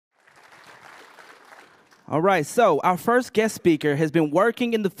All right, so our first guest speaker has been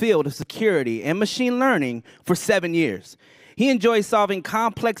working in the field of security and machine learning for 7 years. He enjoys solving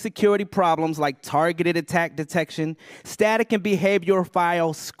complex security problems like targeted attack detection, static and behavioral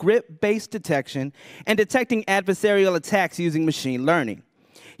file script-based detection, and detecting adversarial attacks using machine learning.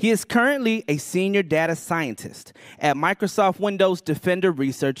 He is currently a senior data scientist at Microsoft Windows Defender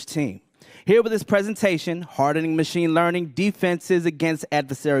research team. Here with his presentation, Hardening Machine Learning Defenses Against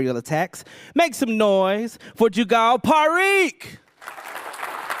Adversarial Attacks. Make some noise for Jugal Parikh.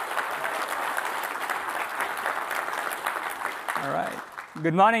 All right.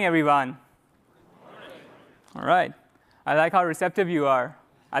 Good morning, everyone. All right. I like how receptive you are.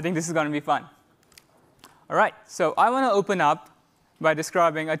 I think this is going to be fun. All right. So I want to open up by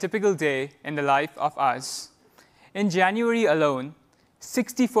describing a typical day in the life of us. In January alone,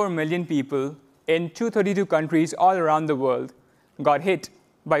 64 million people in 232 countries all around the world got hit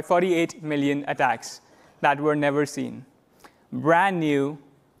by 48 million attacks that were never seen. Brand new,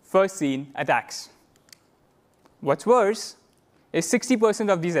 first seen attacks. What's worse is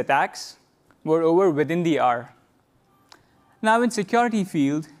 60% of these attacks were over within the hour. Now in security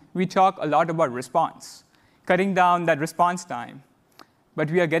field, we talk a lot about response, cutting down that response time. But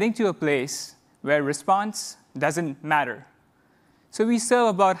we are getting to a place where response doesn't matter. So we serve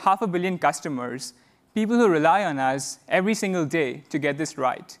about 500 million customers, people who rely on us every single day to get this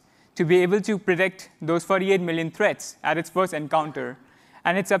right, to be able to predict those 48 million threats at its first encounter.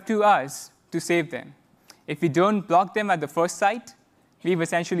 And it's up to us to save them. If we don't block them at the first sight, we've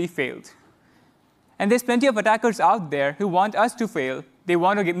essentially failed. And there's plenty of attackers out there who want us to fail. They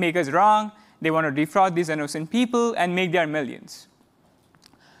want to make us wrong. They want to defraud these innocent people and make their millions.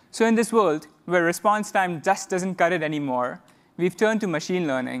 So in this world, where response time just doesn't cut it anymore, we've turned to machine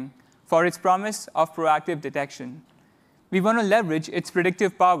learning for its promise of proactive detection. We want to leverage its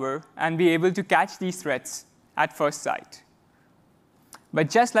predictive power and be able to catch these threats at first sight. But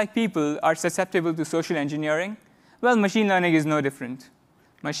just like people are susceptible to social engineering, well, machine learning is no different.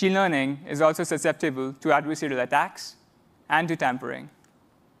 Machine learning is also susceptible to adversarial attacks and to tampering.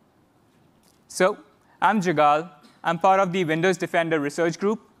 So I'm Jugal. I'm part of the Windows Defender research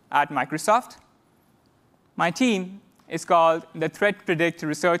group at Microsoft. My team is called the Threat Predict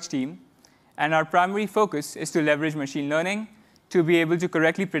Research Team, and our primary focus is to leverage machine learning to be able to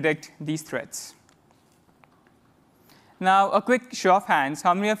correctly predict these threats. Now, a quick show of hands.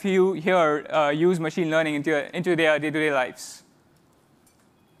 How many of you here use machine learning into their day-to-day lives?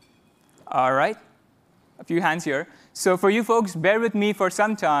 All right. A few hands here. So for you folks, bear with me for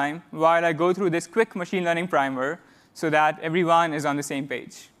some time while I go through this quick machine learning primer so that everyone is on the same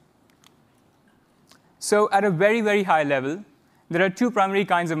page. So at a very, very high level, there are two primary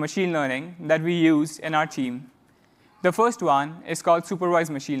kinds of machine learning that we use in our team. The first one is called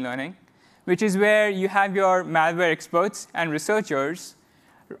supervised machine learning, which is where you have your malware experts and researchers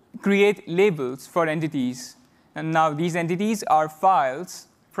create labels for entities. And now these entities are files,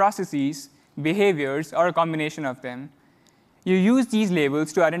 processes, behaviors, or a combination of them. You use these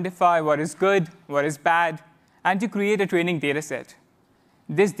labels to identify what is good, what is bad, and to create a training data set.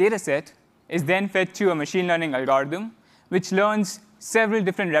 This data set is then fed to a machine learning algorithm, which learns several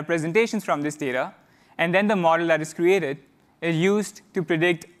different representations from this data. And then the model that is created is used to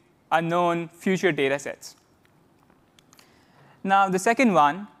predict unknown future data sets. Now, the second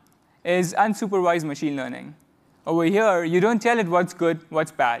one is unsupervised machine learning. Over here, you don't tell it what's good,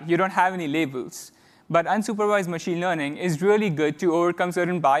 what's bad. You don't have any labels. But unsupervised machine learning is really good to overcome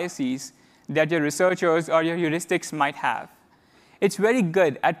certain biases that your researchers or your heuristics might have. It's very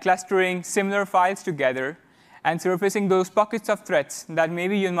good at clustering similar files together and surfacing those pockets of threats that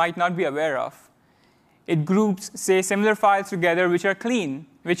maybe you might not be aware of. It groups, say, similar files together which are clean,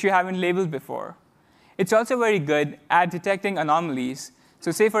 which you haven't labeled before. It's also very good at detecting anomalies. So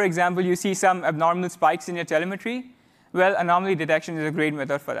say, for example, you see some abnormal spikes in your telemetry. Well, anomaly detection is a great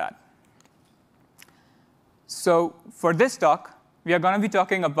method for that. So for this talk, we are going to be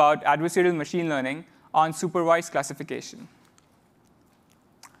talking about adversarial machine learning on supervised classification.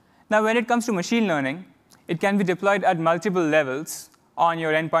 Now, when it comes to machine learning, it can be deployed at multiple levels on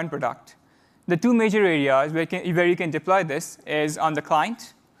your endpoint product. The two major areas where you can deploy this is on the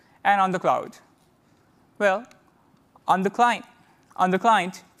client and on the cloud. Well, on the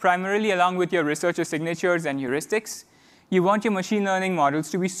client, primarily along with your researcher signatures and heuristics, you want your machine learning models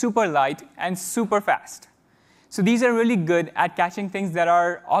to be super light and super fast. So these are really good at catching things that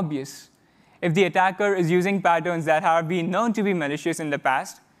are obvious. If the attacker is using patterns that have been known to be malicious in the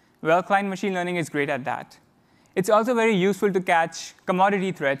past, well, client machine learning is great at that. It's also very useful to catch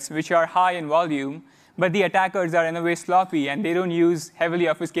commodity threats, which are high in volume, but the attackers are in a way sloppy, and they don't use heavily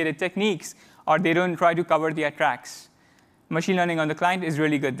obfuscated techniques, or they don't try to cover their tracks. Machine learning on the client is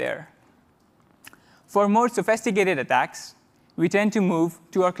really good there. For more sophisticated attacks, we tend to move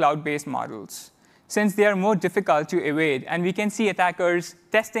to our cloud-based models, since they are more difficult to evade, and we can see attackers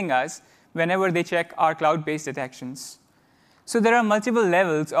testing us whenever they check our cloud-based detections. So there are multiple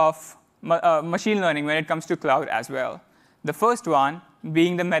levels of machine learning when it comes to cloud as well. The first one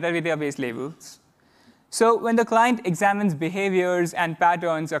being the metadata-based labels. So when the client examines behaviors and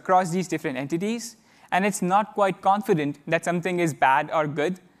patterns across these different entities, and it's not quite confident that something is bad or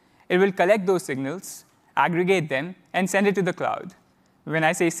good, it will collect those signals, aggregate them, and send it to the cloud. When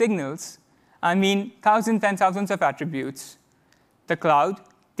I say signals, I mean thousands and thousands of attributes. The cloud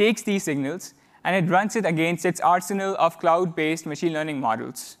takes these signals, and it runs it against its arsenal of cloud-based machine learning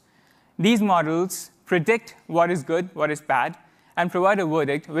models. These models predict what is good, what is bad, and provide a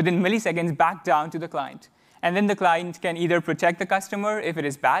verdict within milliseconds back down to the client. And then the client can either protect the customer if it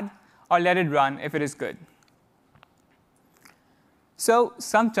is bad, or let it run if it is good. So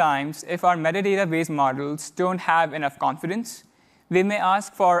sometimes, if our metadata-based models don't have enough confidence, they may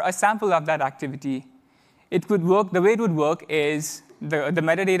ask for a sample of that activity. It would work. The way it would work is the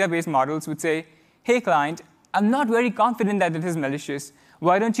metadata-based models would say, hey, client, I'm not very confident that it is malicious.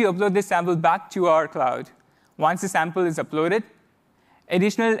 Why don't you upload this sample back to our cloud? Once the sample is uploaded,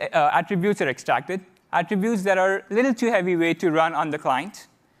 additional attributes are extracted, attributes that are a little too heavyweight to run on the client.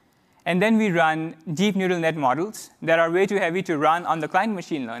 And then we run deep neural net models that are way too heavy to run on the client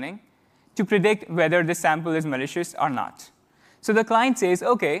machine learning to predict whether this sample is malicious or not. So the client says,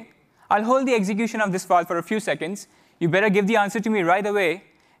 OK, I'll hold the execution of this file for a few seconds. You better give the answer to me right away.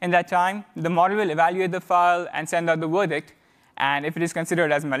 In that time, the model will evaluate the file and send out the verdict. And if it is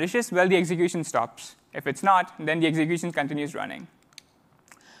considered as malicious, well, the execution stops. If it's not, then the execution continues running.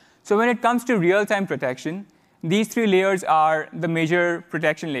 So when it comes to real-time protection, these three layers are the major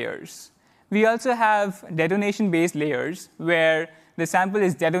protection layers. We also have detonation-based layers, where the sample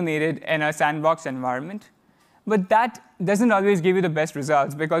is detonated in a sandbox environment. But that doesn't always give you the best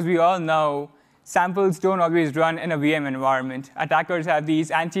results, because we all know samples don't always run in a VM environment. Attackers have these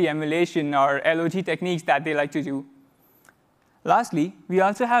anti-emulation or LOT techniques that they like to do. Lastly, we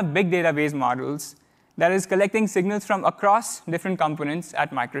also have big data-based models that is collecting signals from across different components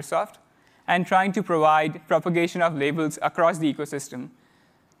at Microsoft and trying to provide propagation of labels across the ecosystem.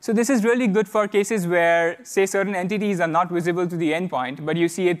 So this is really good for cases where, say, certain entities are not visible to the endpoint, but you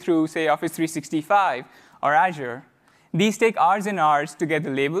see it through, say, Office 365 or Azure. These take hours and hours to get the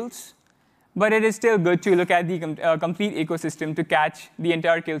labels, but it is still good to look at the complete ecosystem to catch the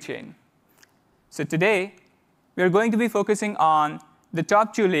entire kill chain. So today, we're going to be focusing on the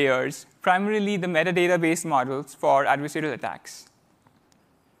top two layers, primarily the metadata-based models for adversarial attacks.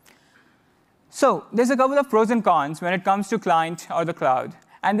 So there's a couple of pros and cons when it comes to client or the cloud.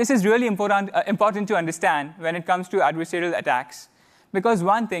 And this is really important to understand when it comes to adversarial attacks. Because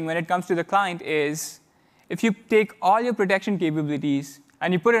one thing when it comes to the client is, if you take all your protection capabilities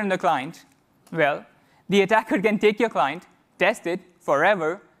and you put it in the client, well, the attacker can take your client, test it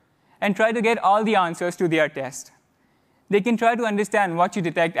forever, and try to get all the answers to their test. They can try to understand what you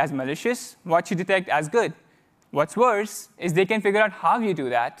detect as malicious, what you detect as good. What's worse is they can figure out how you do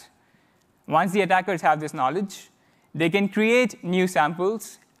that. Once the attackers have this knowledge, they can create new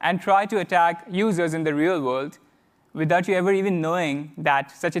samples and try to attack users in the real world without you ever even knowing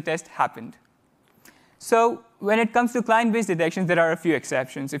that such a test happened. So when it comes to client-based detections, there are a few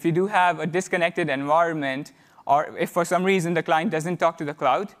exceptions. If you do have a disconnected environment, or if for some reason the client doesn't talk to the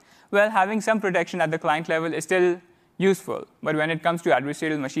cloud, well, having some protection at the client level is still useful. But when it comes to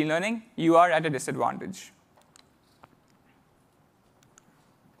adversarial machine learning, you are at a disadvantage.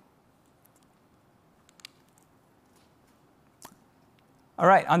 All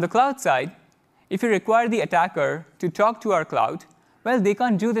right, on the cloud side, if you require the attacker to talk to our cloud, well, they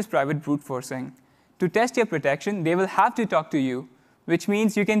can't do this private brute forcing. To test your protection, they will have to talk to you, which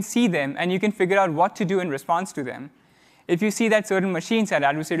means you can see them and you can figure out what to do in response to them. If you see that certain machines are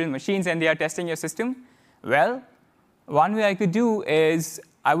adversarial machines and they are testing your system, well, one way I could do is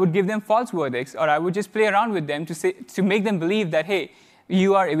I would give them false verdicts, or I would just play around with them to make them believe that, hey,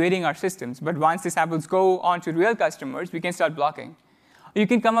 you are evading our systems. But once the samples go on to real customers, we can start blocking. You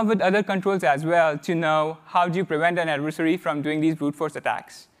can come up with other controls as well to know how do you prevent an adversary from doing these brute force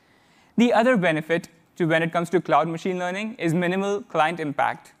attacks. The other benefit to when it comes to cloud machine learning is minimal client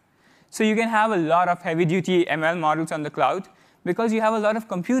impact. So you can have a lot of heavy-duty ML models on the cloud because you have a lot of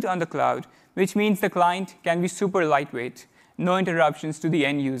compute on the cloud, which means the client can be super lightweight, no interruptions to the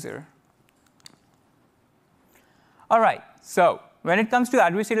end user. All right, so when it comes to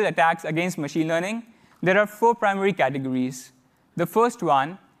adversarial attacks against machine learning, there are 4 primary categories. The first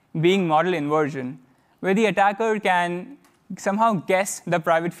one being model inversion, where the attacker can somehow guess the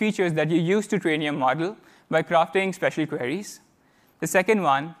private features that you use to train your model by crafting special queries. The second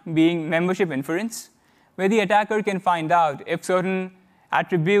one being membership inference, where the attacker can find out if certain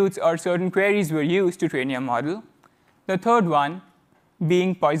attributes or certain queries were used to train your model. The third one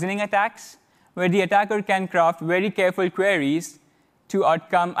being poisoning attacks, where the attacker can craft very careful queries to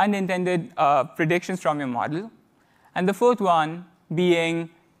outcome unintended predictions from your model. And the fourth one being,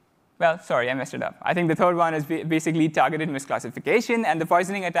 well, sorry, I messed it up. I think the third one is basically targeted misclassification, and the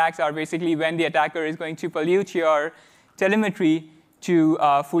poisoning attacks are basically when the attacker is going to pollute your telemetry to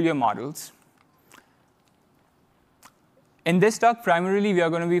fool your models. In this talk, primarily, we are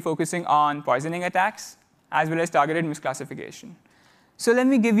going to be focusing on poisoning attacks as well as targeted misclassification. So let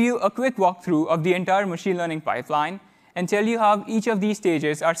me give you a quick walkthrough of the entire machine learning pipeline and tell you how each of these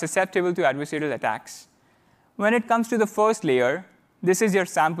stages are susceptible to adversarial attacks. When it comes to the first layer, this is your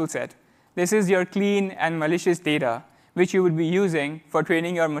sample set. This is your clean and malicious data, which you would be using for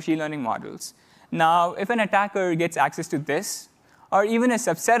training your machine learning models. Now, if an attacker gets access to this, or even a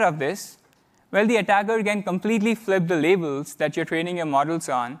subset of this, well, the attacker can completely flip the labels that you're training your models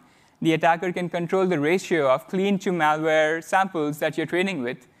on. The attacker can control the ratio of clean to malware samples that you're training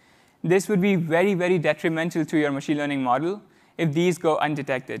with. This would be very, very detrimental to your machine learning model if these go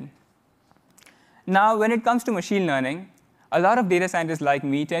undetected. Now, when it comes to machine learning, a lot of data scientists like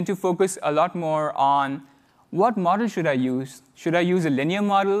me tend to focus a lot more on what model should I use? Should I use a linear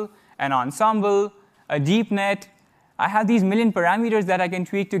model, an ensemble, a deep net? I have these million parameters that I can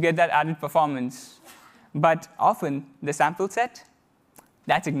tweak to get that added performance. But often, the sample set,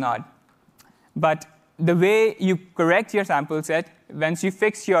 that's ignored. But the way you correct your sample set, once you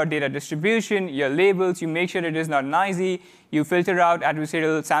fix your data distribution, your labels, you make sure it is not noisy, you filter out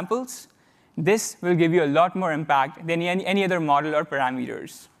adversarial samples, this will give you a lot more impact than any other model or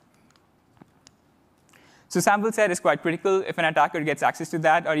parameters. So sample set is quite critical. If an attacker gets access to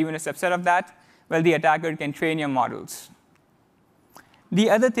that, or even a subset of that, well, the attacker can train your models. The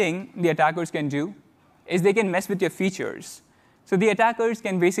other thing the attackers can do is they can mess with your features. So the attackers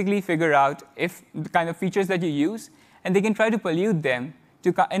can basically figure out if the kind of features that you use, and they can try to pollute them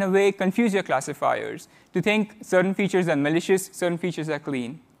to, in a way, confuse your classifiers, to think certain features are malicious, certain features are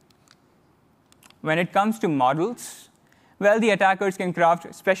clean. When it comes to models, well, the attackers can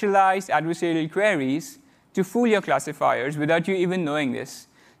craft specialized adversarial queries to fool your classifiers without you even knowing this.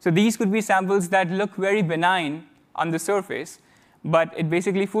 So these could be samples that look very benign on the surface, but it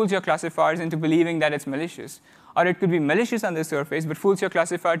basically fools your classifiers into believing that it's malicious. Or it could be malicious on the surface, but fools your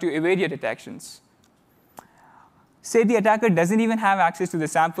classifier to evade your detections. Say the attacker doesn't even have access to the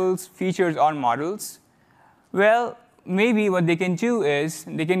samples, features, or models. Well, maybe what they can do is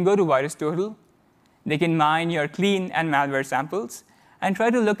they can go to VirusTotal. They can mine your clean and malware samples and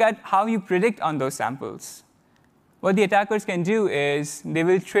try to look at how you predict on those samples. What the attackers can do is they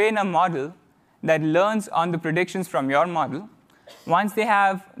will train a model that learns on the predictions from your model. Once they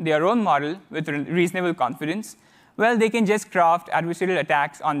have their own model with reasonable confidence, well, they can just craft adversarial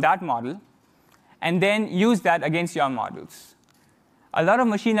attacks on that model and then use that against your models. A lot of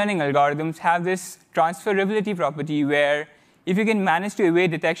machine learning algorithms have this transferability property where if you can manage to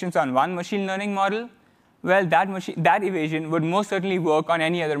evade detections on one machine learning model, well, that evasion would most certainly work on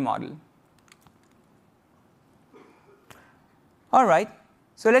any other model. All right,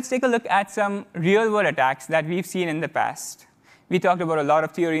 so let's take a look at some real-world attacks that we've seen in the past. We talked about a lot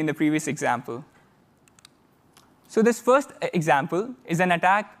of theory in the previous example. So this first example is an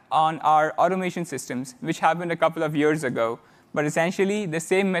attack on our automation systems, which happened a couple of years ago. But essentially, the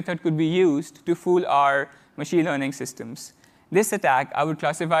same method could be used to fool our machine learning systems. This attack, I would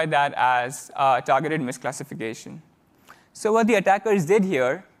classify that as targeted misclassification. So what the attackers did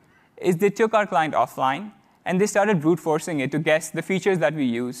here is they took our client offline, and they started brute forcing it to guess the features that we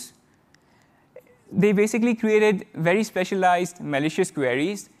use. They basically created very specialized malicious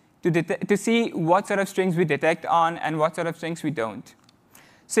queries to see what sort of strings we detect on and what sort of strings we don't.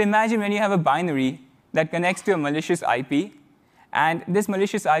 So imagine when you have a binary that connects to a malicious IP, and this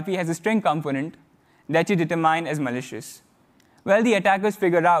malicious IP has a string component that you determine as malicious. Well, the attackers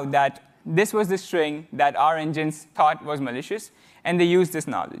figured out that this was the string that our engines thought was malicious, and they used this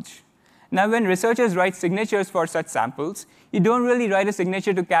knowledge. Now, when researchers write signatures for such samples, you don't really write a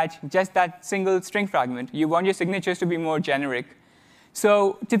signature to catch just that single string fragment. You want your signatures to be more generic.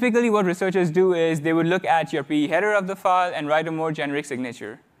 So typically what researchers do is they would look at your PE header of the file and write a more generic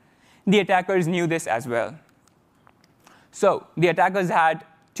signature. The attackers knew this as well. So the attackers had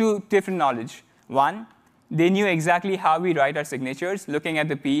two different knowledge. One, they knew exactly how we write our signatures, looking at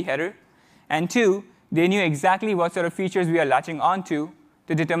the PE header. And two, they knew exactly what sort of features we are latching onto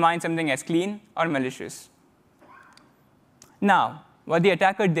to determine something as clean or malicious. Now, what the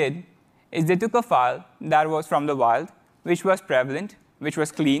attacker did is they took a file that was from the wild, which was prevalent, which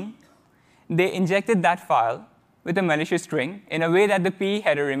was clean. They injected that file with a malicious string in a way that the P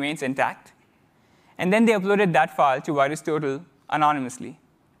header remains intact. And then they uploaded that file to VirusTotal anonymously.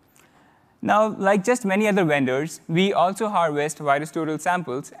 Now, like just many other vendors, we also harvest VirusTotal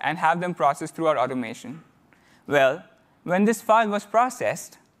samples and have them processed through our automation. Well, when this file was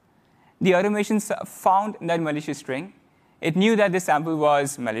processed, the automation found that malicious string. It knew that this sample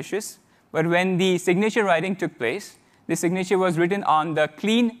was malicious. But when the signature writing took place, the signature was written on the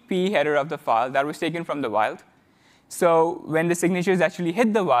clean P header of the file that was taken from the wild. So when the signatures actually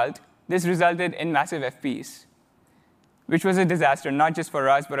hit the wild, this resulted in massive FPs, which was a disaster, not just for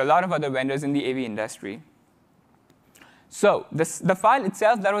us, but a lot of other vendors in the AV industry. So the file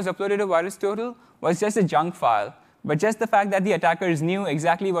itself that was uploaded to VirusTotal was just a junk file. But just the fact that the attackers knew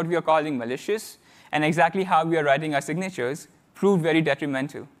exactly what we are calling malicious and exactly how we are writing our signatures proved very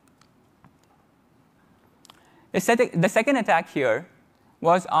detrimental. The second attack here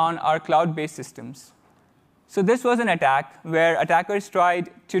was on our cloud-based systems. So this was an attack where attackers tried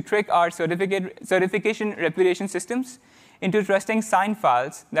to trick our certification repudiation systems into trusting signed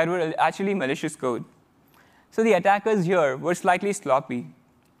files that were actually malicious code. So the attackers here were slightly sloppy.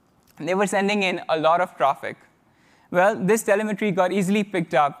 They were sending in a lot of traffic. Well, this telemetry got easily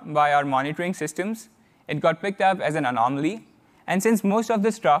picked up by our monitoring systems. It got picked up as an anomaly. And since most of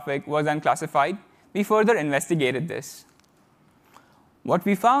this traffic was unclassified, we further investigated this. What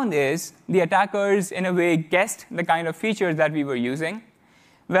we found is the attackers, in a way, guessed the kind of features that we were using.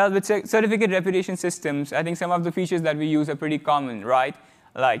 Well, with certificate repudiation systems, I think some of the features that we use are pretty common, right?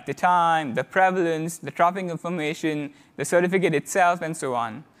 Like the time, the prevalence, the traffic information, the certificate itself, and so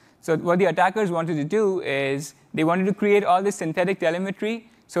on. So what the attackers wanted to do is they wanted to create all this synthetic telemetry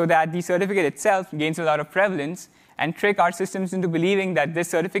so that the certificate itself gains a lot of prevalence and trick our systems into believing that this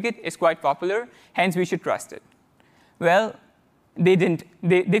certificate is quite popular, hence we should trust it. Well, they didn't.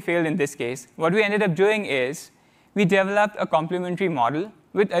 They failed in this case. What we ended up doing is we developed a complementary model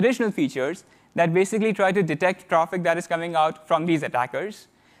with additional features that basically try to detect traffic that is coming out from these attackers.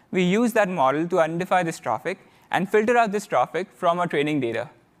 We use that model to identify this traffic and filter out this traffic from our training data.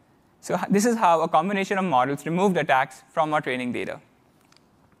 So this is how a combination of models removed attacks from our training data.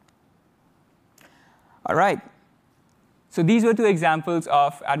 All right. So these were two examples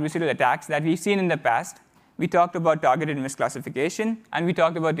of adversarial attacks that we've seen in the past. We talked about targeted misclassification, and we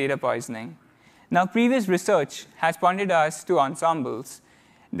talked about data poisoning. Now, previous research has pointed us to ensembles.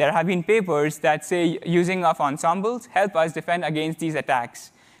 There have been papers that say using of ensembles help us defend against these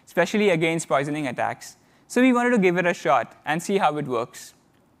attacks, especially against poisoning attacks. So we wanted to give it a shot and see how it works.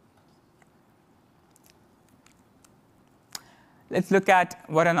 Let's look at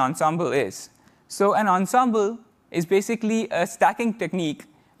what an ensemble is. So an ensemble is basically a stacking technique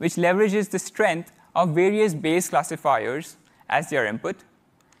which leverages the strength of various base classifiers as their input.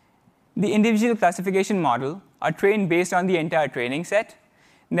 The individual classification model are trained based on the entire training set.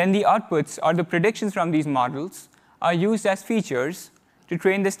 Then the outputs, or the predictions from these models, are used as features to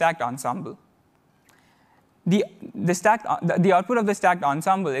train the stacked ensemble. The output of the stacked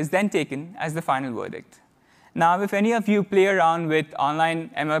ensemble is then taken as the final verdict. Now, if any of you play around with online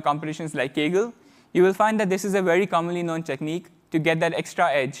ML competitions like Kaggle, you will find that this is a very commonly known technique to get that extra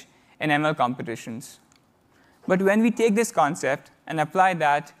edge in ML competitions. But when we take this concept and apply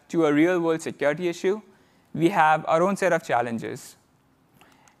that to a real-world security issue, we have our own set of challenges.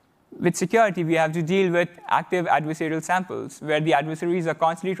 With security, we have to deal with active adversarial samples, where the adversaries are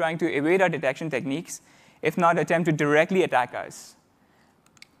constantly trying to evade our detection techniques, if not attempt to directly attack us.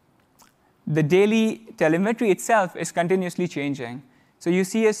 The daily telemetry itself is continuously changing. So you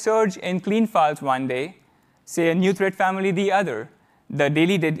see a surge in clean files one day, say a new threat family the other. The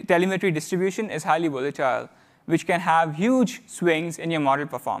daily telemetry distribution is highly volatile, which can have huge swings in your model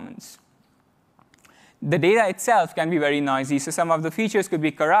performance. The data itself can be very noisy, so some of the features could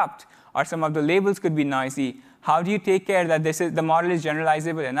be corrupt, or some of the labels could be noisy. How do you take care that the model is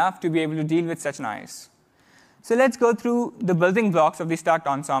generalizable enough to be able to deal with such noise? So let's go through the building blocks of the stacked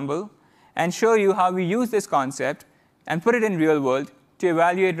ensemble and show you how we use this concept and put it in real world to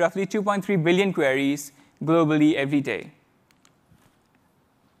evaluate roughly 2.3 billion queries globally every day.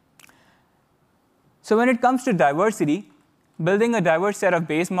 So when it comes to diversity, building a diverse set of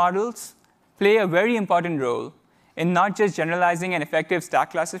base models play a very important role in not just generalizing an effective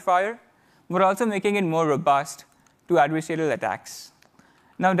stack classifier, but also making it more robust to adversarial attacks.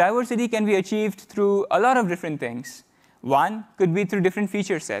 Now, diversity can be achieved through a lot of different things. One could be through different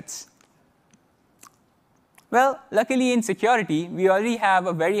feature sets. Well, luckily in security, we already have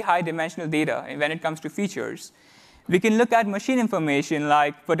a very high dimensional data when it comes to features. We can look at machine information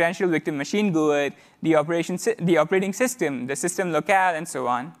like potential victim machine GUID, the operating system, the system locale, and so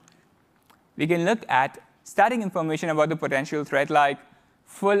on. We can look at static information about the potential threat like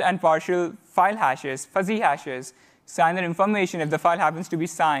full and partial file hashes, fuzzy hashes, signer information if the file happens to be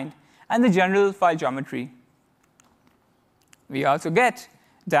signed, and the general file geometry. We also get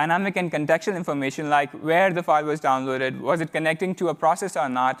dynamic and contextual information like where the file was downloaded, was it connecting to a process or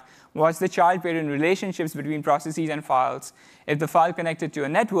not, what's the child-parent relationships between processes and files, if the file connected to a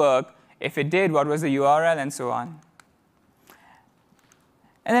network, if it did, what was the URL, and so on.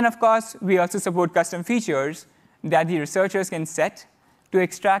 And then, of course, we also support custom features that the researchers can set to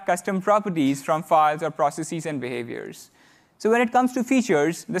extract custom properties from files or processes and behaviors. So when it comes to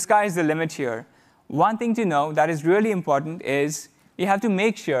features, the sky is the limit here. One thing to know that is really important is you have to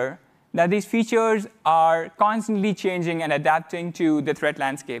make sure that these features are constantly changing and adapting to the threat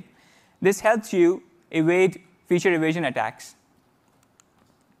landscape. This helps you evade feature evasion attacks.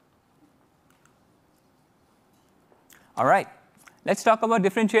 All right, let's talk about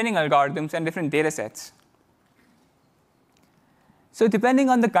different training algorithms and different data sets. So depending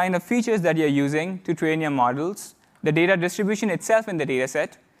on the kind of features that you're using to train your models, the data distribution itself in the data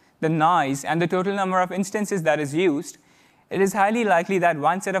set, the noise, and the total number of instances that is used, it is highly likely that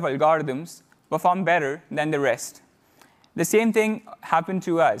one set of algorithms perform better than the rest. The same thing happened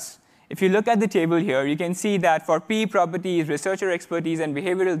to us. If you look at the table here, you can see that for P properties, researcher expertise, and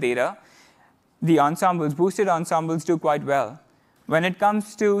behavioral data, the ensembles, boosted ensembles, do quite well. When it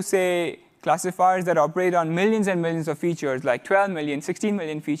comes to, say, classifiers that operate on millions and millions of features, like 12 million, 16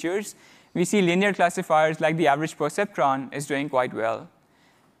 million features, we see linear classifiers like the average perceptron is doing quite well.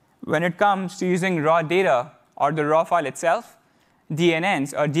 When it comes to using raw data or the raw file itself,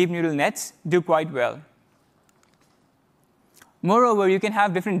 DNNs, or deep neural nets, do quite well. Moreover, you can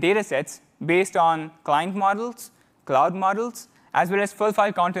have different data sets based on client models, cloud models, as well as full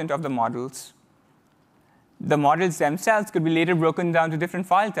file content of the models. The models themselves could be later broken down to different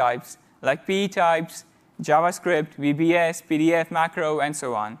file types, like PE types, JavaScript, VBS, PDF, macro, and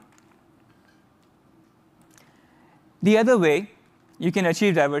so on. The other way you can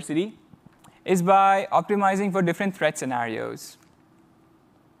achieve diversity is by optimizing for different threat scenarios.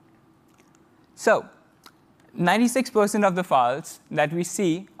 So 96% of the files that we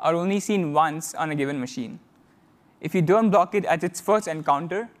see are only seen once on a given machine. If you don't block it at its first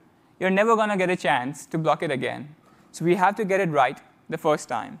encounter, you're never going to get a chance to block it again. So we have to get it right the first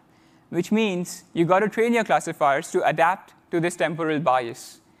time, which means you got to train your classifiers to adapt to this temporal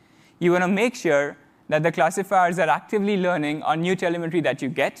bias. You want to make sure that the classifiers are actively learning on new telemetry that you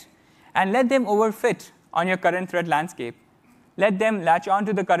get, and let them overfit on your current threat landscape. Let them latch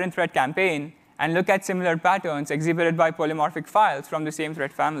onto the current threat campaign and look at similar patterns exhibited by polymorphic files from the same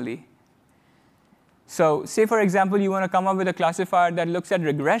threat family. So say, for example, you want to come up with a classifier that looks at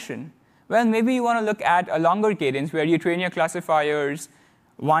regression. Well, maybe you want to look at a longer cadence where you train your classifiers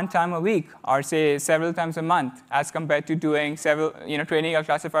one time a week, or say several times a month, as compared to doing training your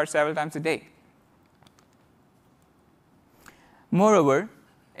classifier several times a day. Moreover,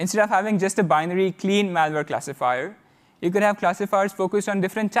 instead of having just a binary clean malware classifier, you could have classifiers focused on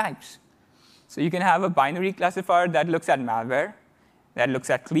different types. So you can have a binary classifier that looks at malware, that looks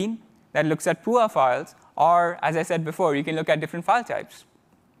at clean, that looks at poor files, or, as I said before, you can look at different file types.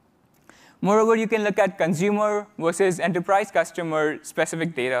 Moreover, you can look at consumer versus enterprise customer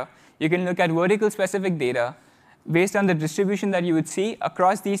specific data. You can look at vertical specific data. Based on the distribution that you would see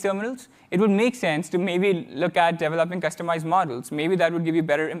across these terminals, it would make sense to maybe look at developing customized models. Maybe that would give you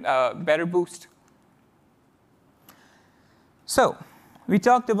better boost. So we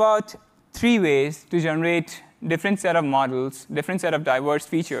talked about 3 ways to generate different set of models, different set of diverse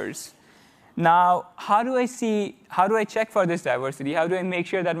features. Now, how do I check for this diversity? How do I make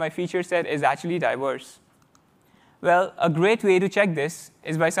sure that my feature set is actually diverse? Well, a great way to check this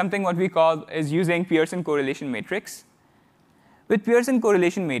is by something what we call is using Pearson correlation matrix. With Pearson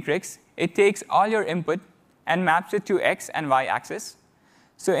correlation matrix, it takes all your input and maps it to x and y axis.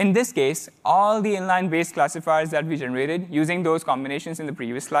 So in this case, all the inline-based classifiers that we generated using those combinations in the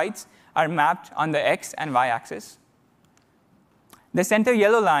previous slides are mapped on the x and y axis. The center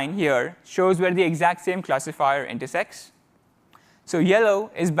yellow line here shows where the exact same classifier intersects. So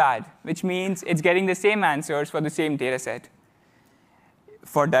yellow is bad, which means it's getting the same answers for the same data set.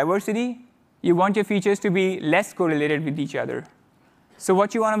 For diversity, you want your features to be less correlated with each other. So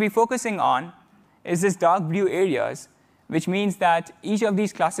what you want to be focusing on is this dark blue areas, which means that each of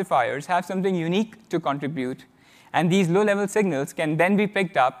these classifiers have something unique to contribute. And these low-level signals can then be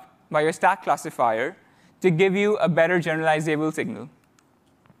picked up by your stack classifier to give you a better generalizable signal.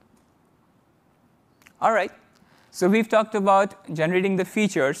 All right, so we've talked about generating the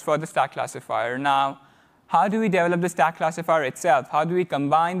features for the stack classifier. Now, how do we develop the stack classifier itself? How do we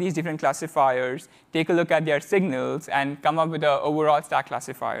combine these different classifiers, take a look at their signals, and come up with an overall stack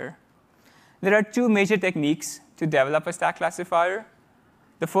classifier? There are two major techniques to develop a stack classifier.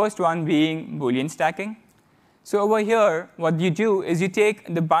 The first one being Boolean stacking. So over here, what you do is you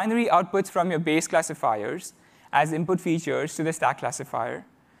take the binary outputs from your base classifiers as input features to the stack classifier.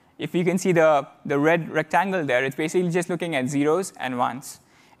 If you can see the red rectangle there, it's basically just looking at zeros and ones.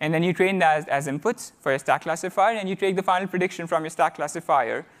 And then you train that as inputs for your stack classifier, and you take the final prediction from your stack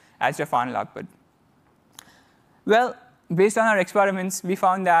classifier as your final output. Well, based on our experiments, we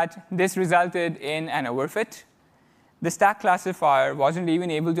found that this resulted in an overfit. The stack classifier wasn't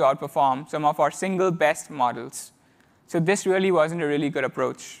even able to outperform some of our single best models. So this really wasn't a really good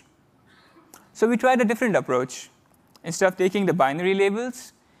approach. So we tried a different approach. Instead of taking the binary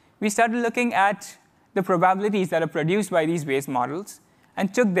labels, we started looking at the probabilities that are produced by these base models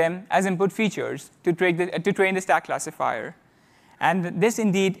and took them as input features to train the stack classifier. And this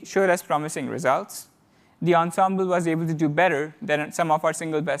indeed showed us promising results. The ensemble was able to do better than some of our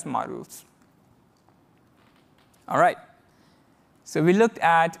single best models. All right. So we looked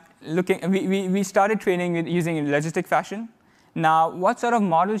at we started training using in logistic fashion. Now, what sort of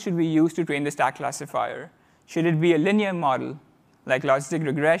model should we use to train the stack classifier? Should it be a linear model, like logistic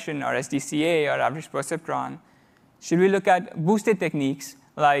regression or SDCA or average perceptron? Should we look at boosted techniques,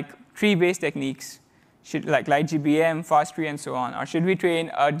 like tree-based techniques, like LightGBM, fast tree, and so on? Or should we train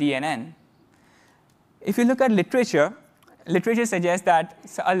a DNN? If you look at literature suggests that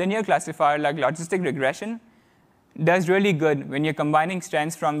a linear classifier like logistic regression does really good when you're combining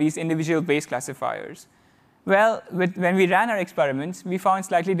strengths from these individual base classifiers. Well, when we ran our experiments, we found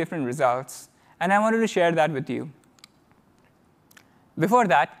slightly different results. And I wanted to share that with you. Before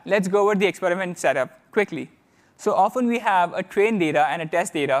that, let's go over the experiment setup quickly. So often we have a train data and a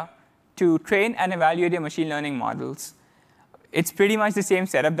test data to train and evaluate your machine learning models. It's pretty much the same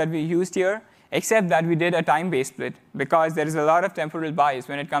setup that we used here, except that we did a time-based split, because there is a lot of temporal bias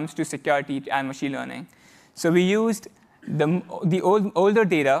when it comes to security and machine learning. So we used the older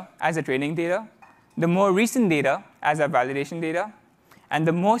data as a training data, the more recent data as a validation data, and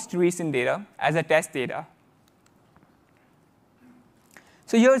the most recent data as a test data.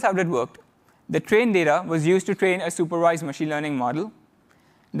 So here's how it worked. The train data was used to train a supervised machine learning model.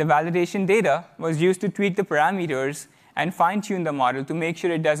 The validation data was used to tweak the parameters and fine-tune the model to make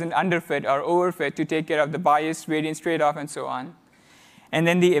sure it doesn't underfit or overfit to take care of the bias, variance trade-off, and so on. And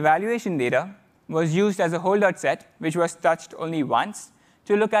then the evaluation data was used as a holdout set, which was touched only once,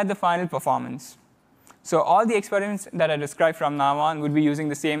 to look at the final performance. So all the experiments that I described from now on would be using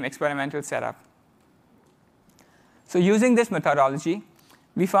the same experimental setup. So using this methodology,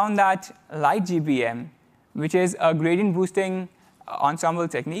 we found that LightGBM, which is a gradient boosting ensemble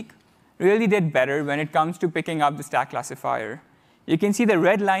technique, really did better when it comes to picking up the stack classifier. You can see the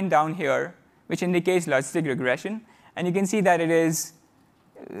red line down here, which indicates logistic regression. And you can see that it is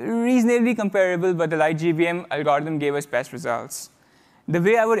reasonably comparable, but the LightGBM algorithm gave us best results. The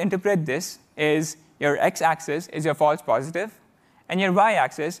way I would interpret this is your x-axis is your false positive, and your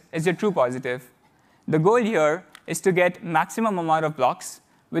y-axis is your true positive. The goal here is to get maximum amount of blocks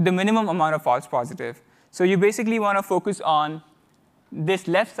with the minimum amount of false positive. So you basically want to focus on this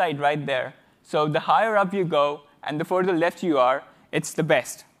left side right there. So the higher up you go and the further left you are, it's the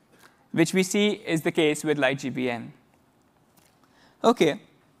best, which we see is the case with LightGBM. OK,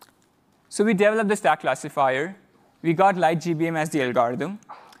 so we developed the stack classifier. We got LightGBM as the algorithm.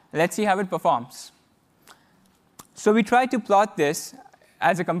 Let's see how it performs. So we tried to plot this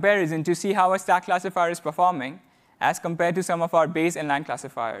as a comparison to see how a stack classifier is performing as compared to some of our base inline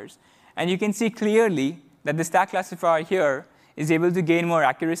classifiers. And you can see clearly that the stack classifier here is able to gain more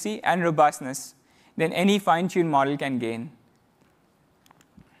accuracy and robustness than any fine-tuned model can gain.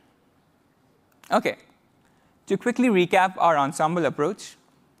 OK, to quickly recap our ensemble approach,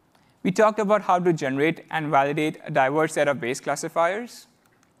 we talked about how to generate and validate a diverse set of base classifiers.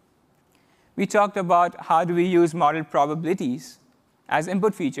 We talked about how do we use model probabilities as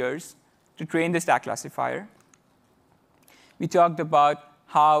input features to train the stack classifier. We talked about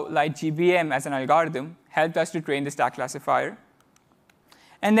how LightGBM as an algorithm helped us to train the stack classifier.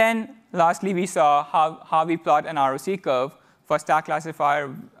 And then lastly, we saw how we plot an ROC curve for stack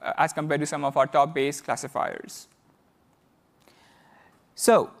classifier as compared to some of our top base classifiers.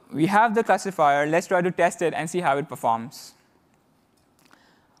 So we have the classifier. Let's try to test it and see how it performs.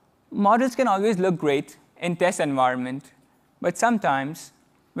 Models can always look great in test environment. But sometimes,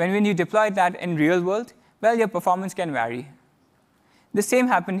 when you deploy that in real world, well, your performance can vary. The same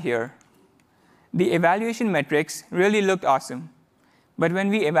happened here. The evaluation metrics really looked awesome. But when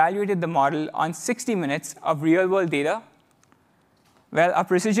we evaluated the model on 60 minutes of real-world data, well, our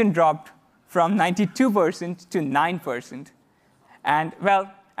precision dropped from 92% to 9%. And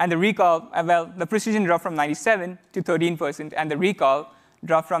the recall, the precision dropped from 97 to 13%, and the recall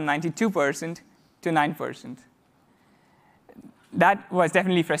dropped from 92% to 9%. That was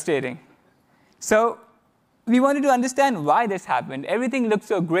definitely frustrating. So we wanted to understand why this happened. Everything looked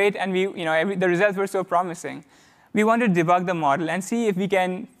so great, and the results were so promising. We wanted to debug the model and see if we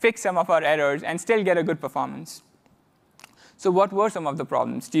can fix some of our errors and still get a good performance. So what were some of the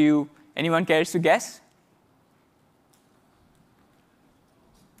problems? Anyone cares to guess?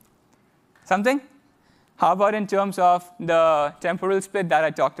 Something? How about in terms of the temporal split that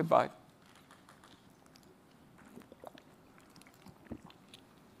I talked about?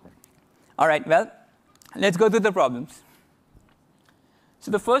 All right, well, let's go through the problems.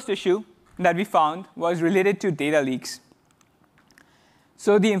 So the first issue that we found was related to data leaks.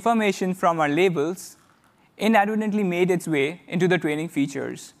 So the information from our labels inadvertently made its way into the training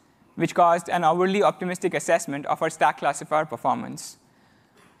features, which caused an overly optimistic assessment of our stack classifier performance.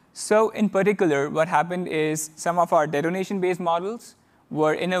 So in particular, what happened is some of our detonation-based models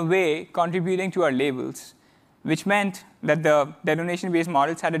were, in a way, contributing to our labels, which meant that the detonation-based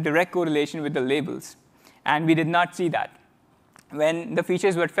models had a direct correlation with the labels. And we did not see that. When the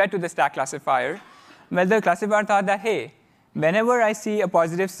features were fed to the stack classifier, well, the classifier thought that, hey, whenever I see a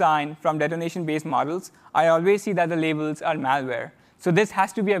positive sign from detonation-based models, I always see that the labels are malware. So this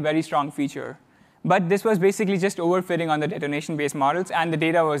has to be a very strong feature. But this was basically just overfitting on the detonation-based models, and the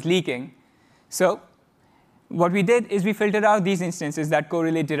data was leaking. So what we did is we filtered out these instances that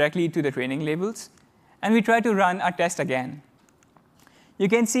correlate directly to the training labels, and we tried to run our test again. You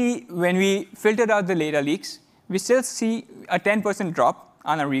can see when we filtered out the data leaks, we still see a 10% drop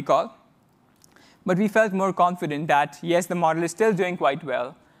on our recall. But we felt more confident that, yes, the model is still doing quite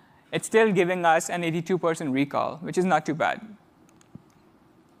well. It's still giving us an 82% recall, which is not too bad.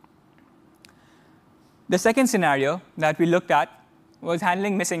 The second scenario that we looked at was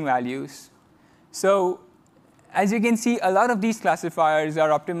handling missing values. So as you can see, a lot of these classifiers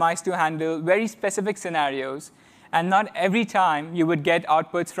are optimized to handle very specific scenarios. And not every time you would get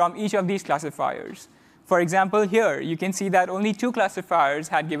outputs from each of these classifiers. For example, here, you can see that only 2 classifiers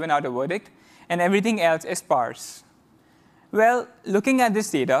had given out a verdict, and everything else is sparse. Well, looking at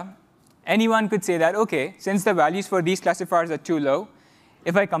this data, anyone could say that, OK, since the values for these classifiers are too low,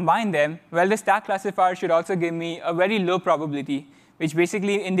 if I combine them, well, the stack classifier should also give me a very low probability, which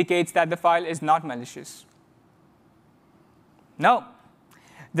basically indicates that the file is not malicious. No.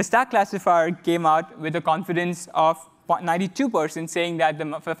 The stack classifier came out with a confidence of 92%, saying that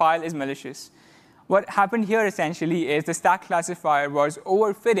the file is malicious. What happened here, essentially, is the stack classifier was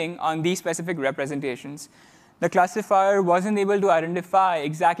overfitting on these specific representations. The classifier wasn't able to identify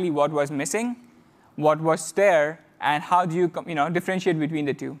exactly what was missing, what was there, and how do you differentiate between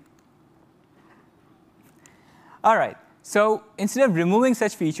the two. All right. So instead of removing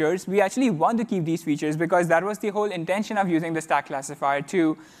such features, we actually want to keep these features, because that was the whole intention of using the stack classifier,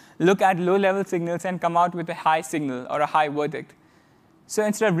 to look at low-level signals and come out with a high signal or a high verdict. So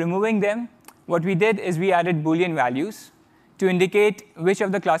instead of removing them, what we did is we added Boolean values to indicate which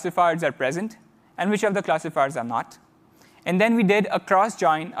of the classifiers are present and which of the classifiers are not. And then we did a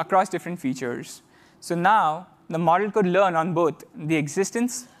cross-join across different features. So now the model could learn on both the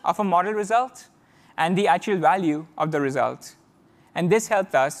existence of a model result and the actual value of the result. And this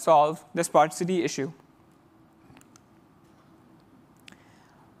helped us solve the sparsity issue.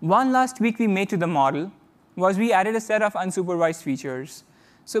 One last tweak we made to the model was we added a set of unsupervised features.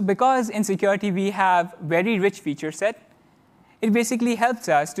 So because in security we have very rich feature set, it basically helps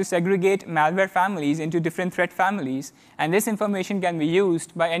us to segregate malware families into different threat families. And this information can be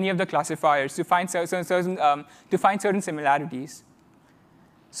used by any of the classifiers to find certain similarities.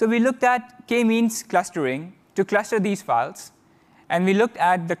 So we looked at k-means clustering to cluster these files. And we looked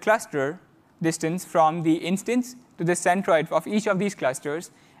at the cluster distance from the instance to the centroid of each of these clusters.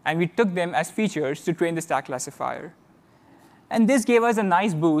 And we took them as features to train the stack classifier. And this gave us a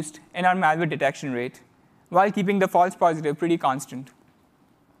nice boost in our malware detection rate, while keeping the false positive pretty constant.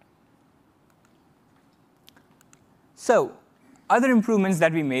 So other improvements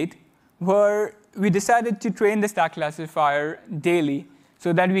that we made were we decided to train the stack classifier daily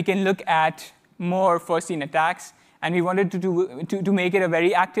so that we can look at more first-seen attacks. And we wanted to make it a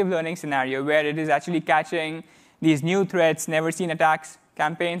very active learning scenario where it is actually catching these new threats, never-seen attacks,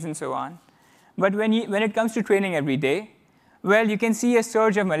 campaigns, and so on. But when it comes to training every day, Well, you can see a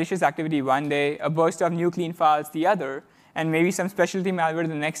surge of malicious activity one day, a burst of new clean files the other, and maybe some specialty malware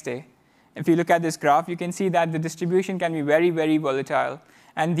the next day. If you look at this graph, you can see that the distribution can be very, very volatile.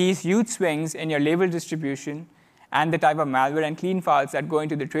 And these huge swings in your label distribution and the type of malware and clean files that go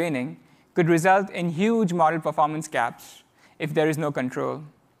into the training could result in huge model performance gaps if there is no control.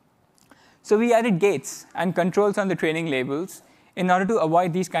 So we added gates and controls on the training labels in order to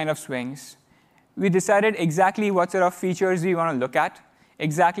avoid these kind of swings. We decided exactly what sort of features we want to look at,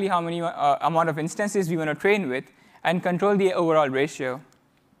 exactly how many amount of instances we want to train with, and control the overall ratio.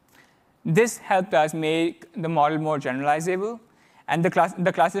 This helped us make the model more generalizable, and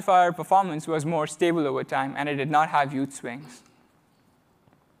the classifier performance was more stable over time, and it did not have huge swings.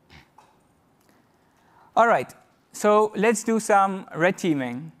 All right, so let's do some red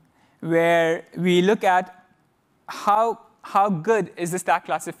teaming, where we look at how good is the stack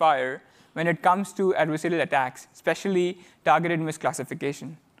classifier when it comes to adversarial attacks, especially targeted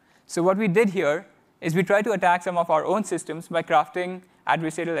misclassification. So what we did here is we tried to attack some of our own systems by crafting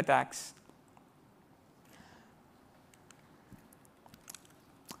adversarial attacks.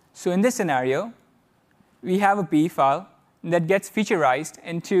 So in this scenario, we have a PE file that gets featurized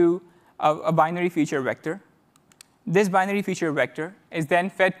into a binary feature vector. This binary feature vector is then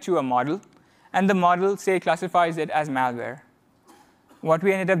fed to a model, and the model, say, classifies it as malware. What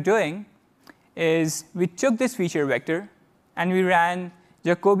we ended up doing is we took this feature vector, and we ran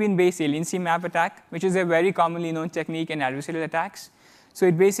Jacobian-based saliency map attack, which is a very commonly known technique in adversarial attacks. So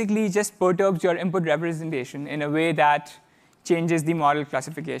it basically just perturbs your input representation in a way that changes the model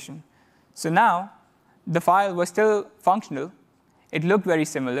classification. So now the file was still functional. It looked very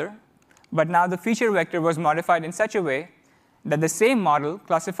similar. But now the feature vector was modified in such a way that the same model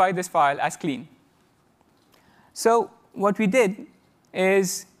classified this file as clean. So what we did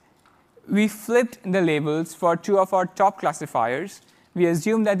is we flipped the labels for two of our top classifiers. We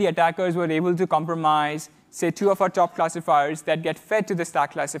assumed that the attackers were able to compromise, say, two of our top classifiers that get fed to the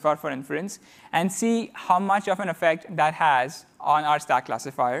stack classifier for inference, and see how much of an effect that has on our stack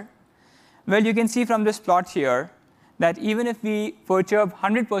classifier. Well, you can see from this plot here that even if we perturb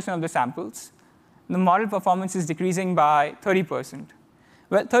 100% of the samples, the model performance is decreasing by 30%.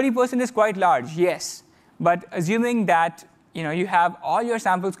 Well, 30% is quite large, yes. But assuming that you have all your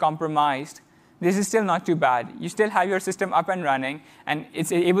samples compromised, this is still not too bad. You still have your system up and running, and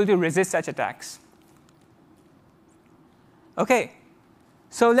it's able to resist such attacks. OK,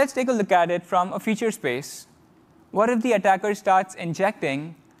 so let's take a look at it from a feature space. What if the attacker starts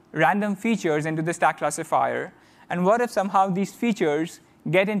injecting random features into the stack classifier? And what if somehow these features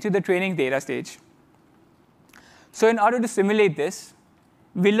get into the training data stage? So in order to simulate this,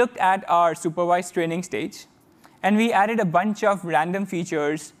 we looked at our supervised training stage. And we added a bunch of random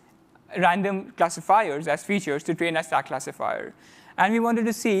features, random classifiers as features to train a stack classifier. And we wanted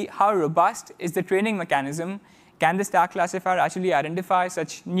to see how robust is the training mechanism. Can the stack classifier actually identify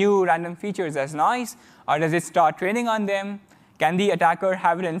such new random features as noise? Or does it start training on them? Can the attacker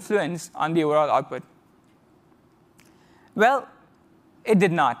have an influence on the overall output? Well, it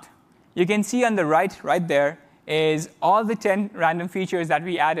did not. You can see on the right there is all the 10 random features that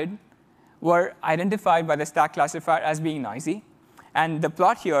we added were identified by the stack classifier as being noisy. And the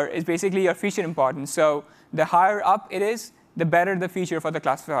plot here is basically your feature importance. So the higher up it is, the better the feature for the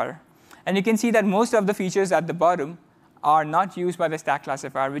classifier. And you can see that most of the features at the bottom are not used by the stack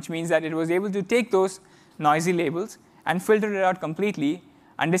classifier, which means that it was able to take those noisy labels and filter it out completely,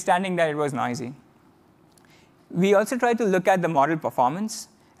 understanding that it was noisy. We also tried to look at the model performance.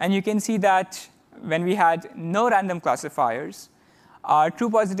 And you can see that when we had no random classifiers, our true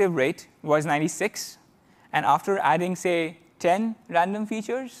positive rate was 96. And after adding, say, 10 random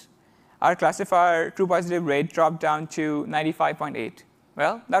features, our classifier true positive rate dropped down to 95.8.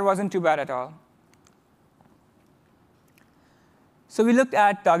 Well, that wasn't too bad at all. So we looked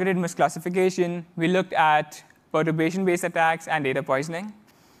at targeted misclassification. We looked at perturbation-based attacks and data poisoning.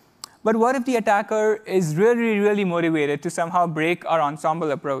 But what if the attacker is really, really motivated to somehow break our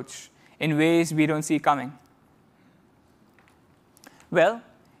ensemble approach in ways we don't see coming? Well,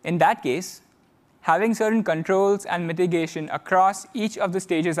 in that case, having certain controls and mitigation across each of the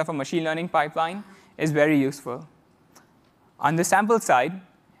stages of a machine learning pipeline is very useful. On the sample side,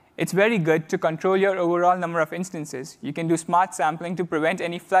 it's very good to control your overall number of instances. You can do smart sampling to prevent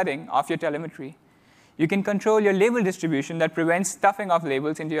any flooding of your telemetry. You can control your label distribution that prevents stuffing of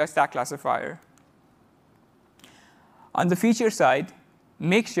labels into your stack classifier. On the feature side,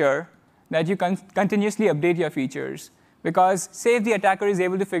 make sure that you continuously update your features. Because say if the attacker is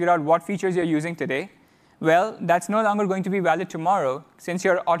able to figure out what features you're using today, well, that's no longer going to be valid tomorrow, since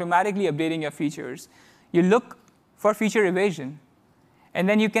you're automatically updating your features. You look for feature evasion. And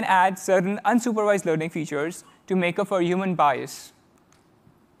then you can add certain unsupervised learning features to make up for human bias.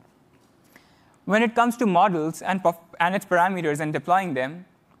 When it comes to models and its parameters and deploying them,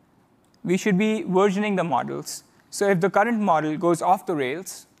 we should be versioning the models. So if the current model goes off the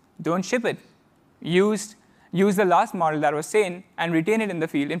rails, don't ship it. Use the last model that was sane and retain it in the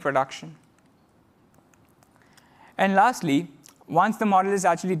field in production. And lastly, once the model is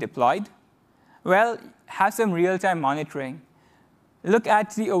actually deployed, well, have some real-time monitoring. Look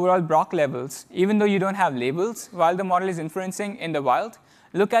at the overall block levels. Even though you don't have labels while the model is inferencing in the wild,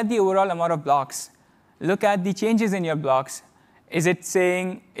 look at the overall amount of blocks. Look at the changes in your blocks. Is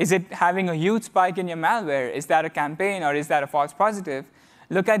it having a huge spike in your malware? Is that a campaign, or is that a false positive?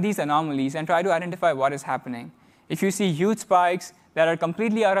 Look at these anomalies and try to identify what is happening. If you see huge spikes that are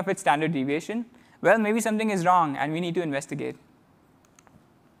completely out of its standard deviation, well, maybe something is wrong, and we need to investigate.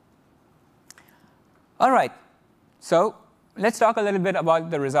 All right, so let's talk a little bit about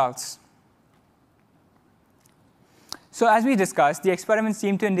the results. So as we discussed, the experiments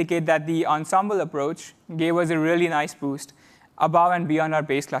seem to indicate that the ensemble approach gave us a really nice boost above and beyond our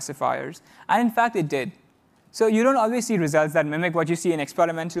base classifiers. And in fact, it did. So you don't always see results that mimic what you see in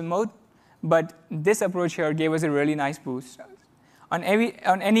experimental mode, but this approach here gave us a really nice boost. On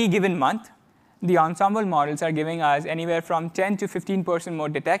any given month, the ensemble models are giving us anywhere from 10 to 15% more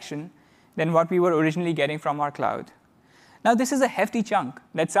detection than what we were originally getting from our cloud. Now, this is a hefty chunk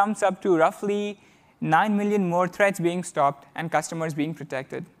that sums up to roughly 9 million more threats being stopped and customers being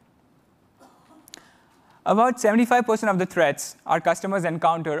protected. About 75% of the threats our customers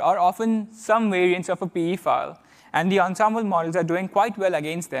encounter are often some variants of a PE file, and the ensemble models are doing quite well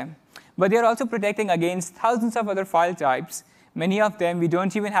against them. But they're also protecting against thousands of other file types, many of them we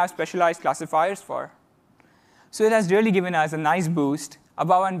don't even have specialized classifiers for. So it has really given us a nice boost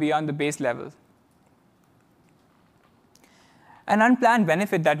above and beyond the base level. An unplanned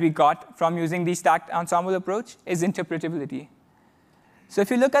benefit that we got from using the stacked ensemble approach is interpretability. So if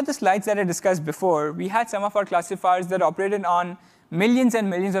you look at the slides that I discussed before, we had some of our classifiers that operated on millions and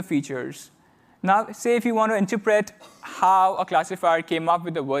millions of features. Now, say if you want to interpret how a classifier came up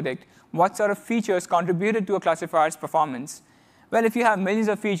with a verdict, what sort of features contributed to a classifier's performance? Well, if you have millions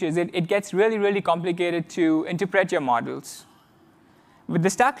of features, it gets really, really complicated to interpret your models. With the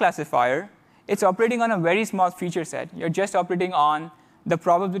stack classifier, it's operating on a very small feature set. You're just operating on the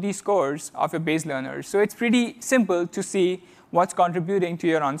probability scores of your base learners. So it's pretty simple to see what's contributing to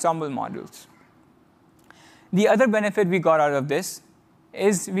your ensemble models. The other benefit we got out of this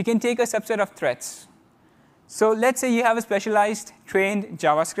is we can take a subset of threats. So let's say you have a specialized trained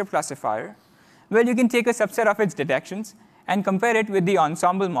JavaScript classifier. Well, you can take a subset of its detections and compare it with the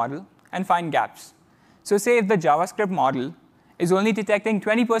ensemble model and find gaps. So say if the JavaScript model is only detecting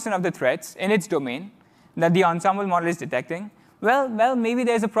 20% of the threats in its domain that the ensemble model is detecting, well, maybe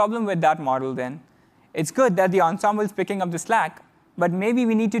there's a problem with that model then. It's good that the ensemble is picking up the slack, but maybe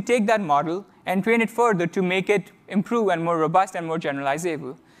we need to take that model and train it further to make it improve and more robust and more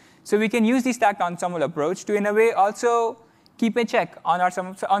generalizable. So we can use the stacked ensemble approach to, in a way, also keep a check on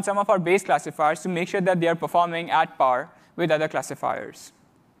some of our base classifiers to make sure that they are performing at par with other classifiers.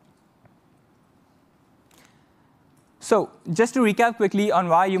 So just to recap quickly on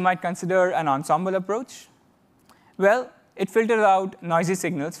why you might consider an ensemble approach, well, it filters out noisy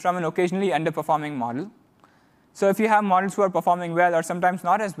signals from an occasionally underperforming model. So if you have models who are performing well or sometimes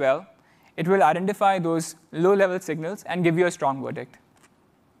not as well, it will identify those low-level signals and give you a strong verdict.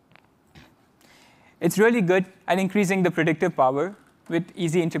 It's really good at increasing the predictive power with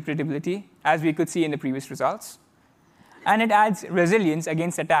easy interpretability, as we could see in the previous results. And it adds resilience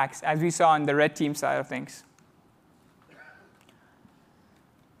against attacks, as we saw on the red team side of things.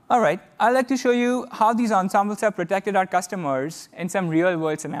 All right, I'd like to show you how these ensembles have protected our customers in some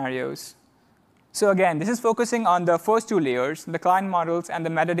real-world scenarios. So again, this is focusing on the first two layers, the client models and the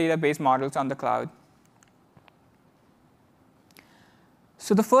metadata-based models on the cloud.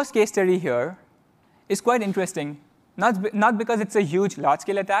 So the first case study here is quite interesting, not because it's a huge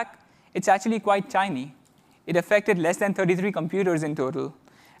large-scale attack. It's actually quite tiny. It affected less than 33 computers in total,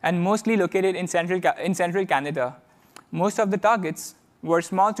 and mostly located in central Canada. Most of the targets were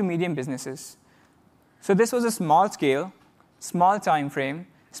small to medium businesses. So this was a small scale, small time frame,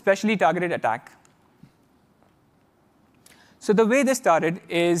 specially targeted attack. So the way this started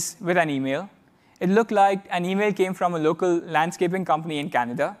is with an email. It looked like an email came from a local landscaping company in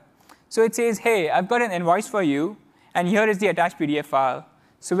Canada. So it says, hey, I've got an invoice for you, and here is the attached PDF file.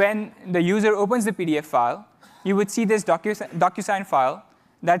 So when the user opens the PDF file, you would see this DocuSign file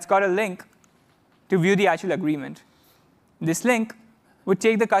that's got a link to view the actual agreement. This link would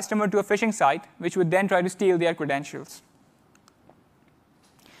take the customer to a phishing site, which would then try to steal their credentials.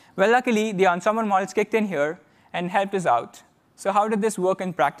 Well, luckily, the ensemble models kicked in here and helped us out. So how did this work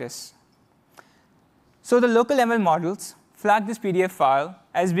in practice? So the local ML models flagged this PDF file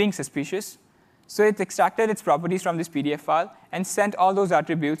as being suspicious. So it extracted its properties from this PDF file and sent all those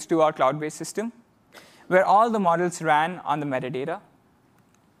attributes to our cloud-based system, where all the models ran on the metadata.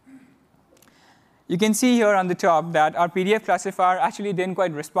 You can see here on the top that our PDF classifier actually didn't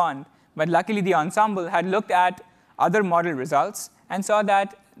quite respond. But luckily, the ensemble had looked at other model results and saw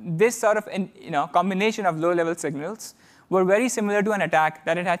that this sort of combination of low-level signals were very similar to an attack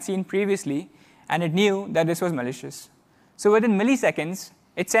that it had seen previously, and it knew that this was malicious. So within milliseconds,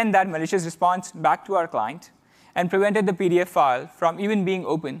 it sent that malicious response back to our client and prevented the PDF file from even being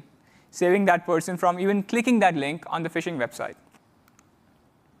open, saving that person from even clicking that link on the phishing website.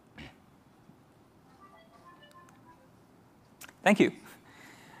 Thank you.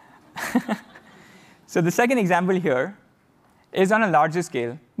 So the second example here is on a larger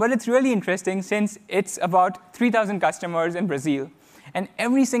scale. But it's really interesting since it's about 3,000 customers in Brazil. And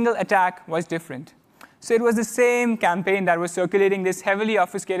every single attack was different. So it was the same campaign that was circulating this heavily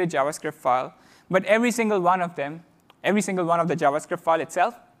obfuscated JavaScript file. But every single one of them, every single one of the JavaScript file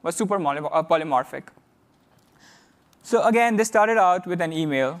itself, was super polymorphic. So again, this started out with an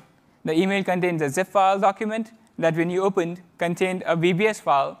email. The email contains a zip file document that, when you opened, contained a VBS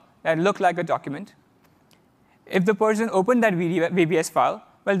file that looked like a document. If the person opened that VBS file,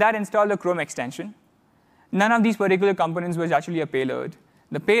 well, that installed a Chrome extension. None of these particular components was actually a payload.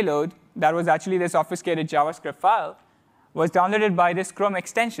 The payload, that was actually this obfuscated JavaScript file, was downloaded by this Chrome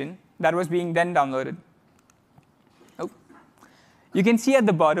extension that was being then downloaded. Oh. You can see at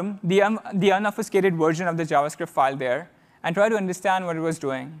the bottom the unobfuscated version of the JavaScript file there, and try to understand what it was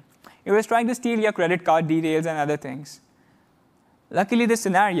doing. It was trying to steal your credit card details and other things. Luckily, this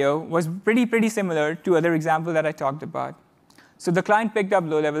scenario was pretty similar to other examples that I talked about. So the client picked up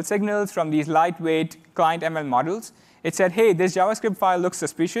low-level signals from these lightweight client ML models. It said, hey, this JavaScript file looks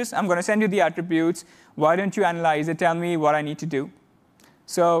suspicious. I'm going to send you the attributes. Why don't you analyze it? Tell me what I need to do.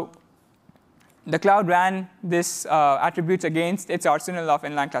 So the cloud ran this attributes against its arsenal of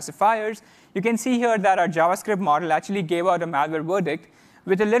inline classifiers. You can see here that our JavaScript model actually gave out a malware verdict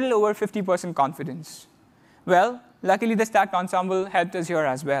with a little over 50% confidence. Well, luckily, the stacked ensemble helped us here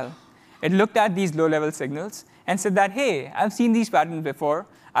as well. It looked at these low-level signals and said that, hey, I've seen these patterns before.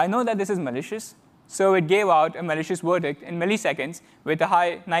 I know that this is malicious. So it gave out a malicious verdict in milliseconds with a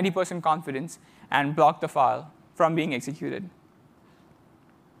high 90% confidence and blocked the file from being executed.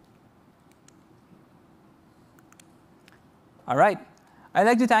 All right. I'd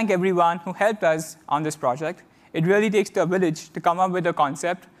like to thank everyone who helped us on this project. It really takes a village to come up with a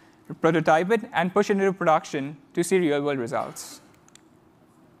concept, prototype it, and push it into production to see real-world results.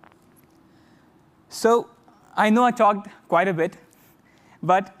 So I know I talked quite a bit.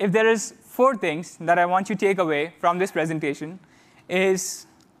 But if there is 4 things that I want you to take away from this presentation, is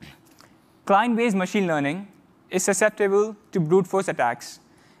client-based machine learning is susceptible to brute force attacks.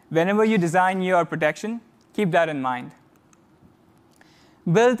 Whenever you design your protection, keep that in mind.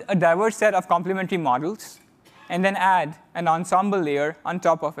 Build a diverse set of complementary models, and then add an ensemble layer on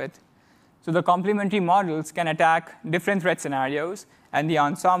top of it. So the complementary models can attack different threat scenarios, and the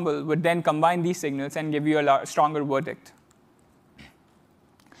ensemble would then combine these signals and give you a stronger verdict.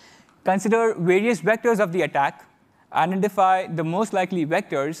 Consider various vectors of the attack. Identify the most likely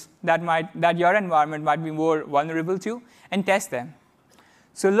vectors that your environment might be more vulnerable to, and test them.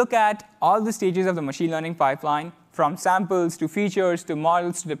 So look at all the stages of the machine learning pipeline, from samples to features to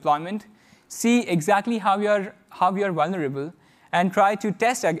models to deployment. See exactly how you're vulnerable, and try to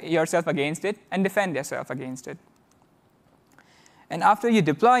test yourself against it and defend yourself against it. And after you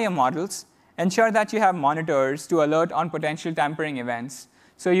deploy your models, ensure that you have monitors to alert on potential tampering events.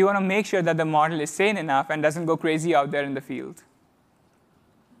 So you want to make sure that the model is sane enough and doesn't go crazy out there in the field.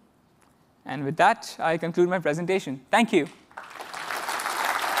 And with that, I conclude my presentation. Thank you.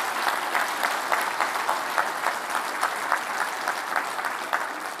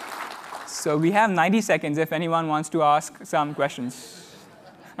 So we have 90 seconds if anyone wants to ask some questions.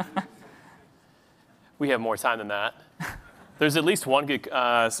 We have more time than that. There's at least one good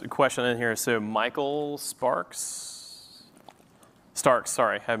question in here. So Michael Starks,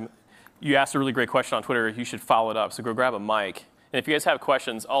 sorry. You asked a really great question on Twitter. You should follow it up. So go grab a mic And if you guys have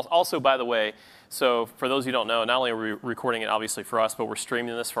questions, also, by the way, so for those who don't know, not only are we recording it obviously for us, but we're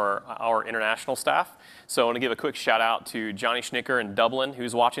streaming this for our international staff. So I want to give a quick shout out to Johnny Schnicker in Dublin,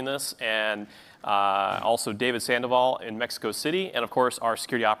 who's watching this, and also David Sandoval in Mexico City, and of course our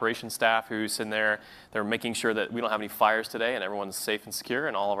security operations staff who's in there. They're making sure that we don't have any fires today and everyone's safe and secure,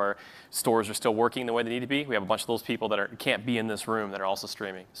 and all of our stores are still working the way they need to be. We have a bunch of those people that can't be in this room that are also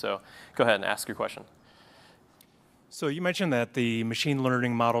streaming. So go ahead and ask your question. So you mentioned that the machine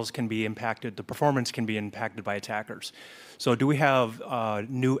learning models can be impacted, the performance can be impacted by attackers. So do we have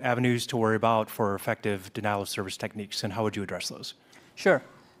new avenues to worry about for effective denial of service techniques, and how would you address those? Sure.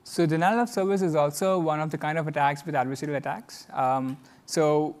 So denial of service is also one of the kind of attacks with adversarial attacks.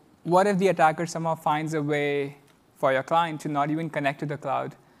 So what if the attacker somehow finds a way for your client to not even connect to the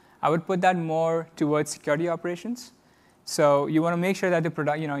cloud? I would put that more towards security operations. So you want to make sure that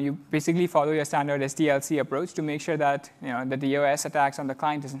you basically follow your standard SDLC approach to make sure that the DOS attacks on the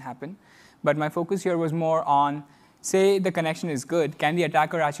client doesn't happen. But my focus here was more on, say the connection is good, can the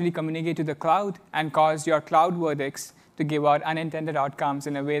attacker actually communicate to the cloud and cause your cloud verdicts to give out unintended outcomes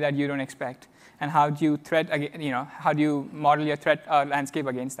in a way that you don't expect? And how do you how do you model your threat landscape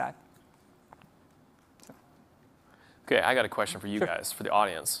against that? So. Okay, I got a question for you guys, for the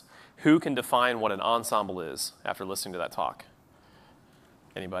audience. Who can define what an ensemble is after listening to that talk?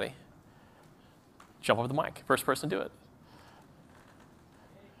 Anybody? Jump over the mic. First person to do it.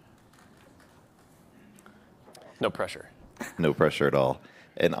 No pressure. No pressure at all.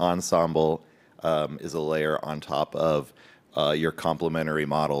 An ensemble is a layer on top of your complementary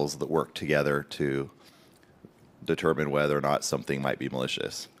models that work together to determine whether or not something might be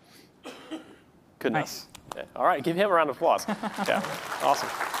malicious. Good enough. Nice. Yeah. All right, give him a round of applause. Yeah, awesome.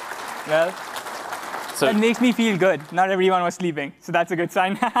 Well, so that makes me feel good. Not everyone was sleeping, so that's a good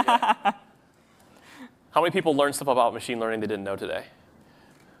sign. Yeah. How many people learned stuff about machine learning they didn't know today?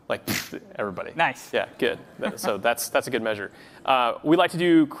 Like everybody. Nice. Yeah, good. So that's a good measure. We like to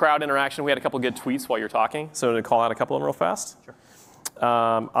do crowd interaction. We had a couple good tweets while you're talking, so to call out a couple of them real fast. Sure.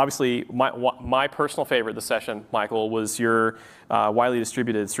 Obviously, my personal favorite this session, Michael, was your widely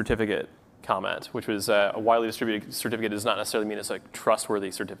distributed certificate comment, which was a widely distributed certificate does not necessarily mean it's a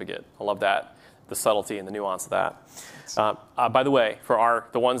trustworthy certificate. I love that, the subtlety and the nuance of that. By the way, for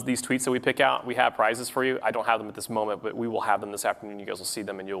these tweets that we pick out, we have prizes for you. I don't have them at this moment, but we will have them this afternoon. You guys will see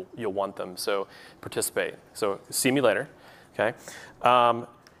them and you'll want them. So participate. So see me later. Okay.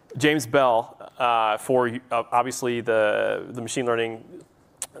 James Bell, for obviously the machine learning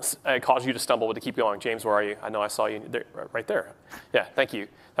caused you to stumble, but to keep going. James, where are you? I know I saw you there, right there. Yeah, thank you.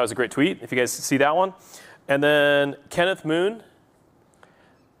 That was a great tweet, if you guys see that one. And then Kenneth Moon.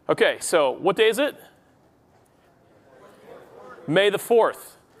 OK, so what day is it? May the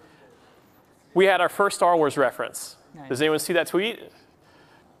 4th. We had our first Star Wars reference. Nice. Does anyone see that tweet?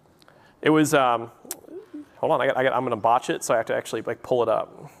 It was, hold on, I'm going to botch it, so I have to actually pull it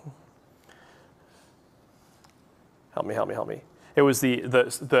up. Help me. It was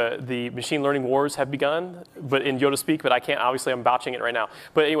the machine learning wars have begun, but in Yoda speak, but I can't, obviously I'm botching it right now.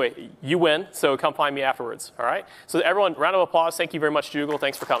 But anyway, you win, so come find me afterwards, all right? So everyone, round of applause. Thank you very much, Jugal.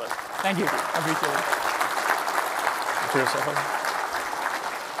 Thanks for coming. Thank you. I appreciate it. Cheers, everyone.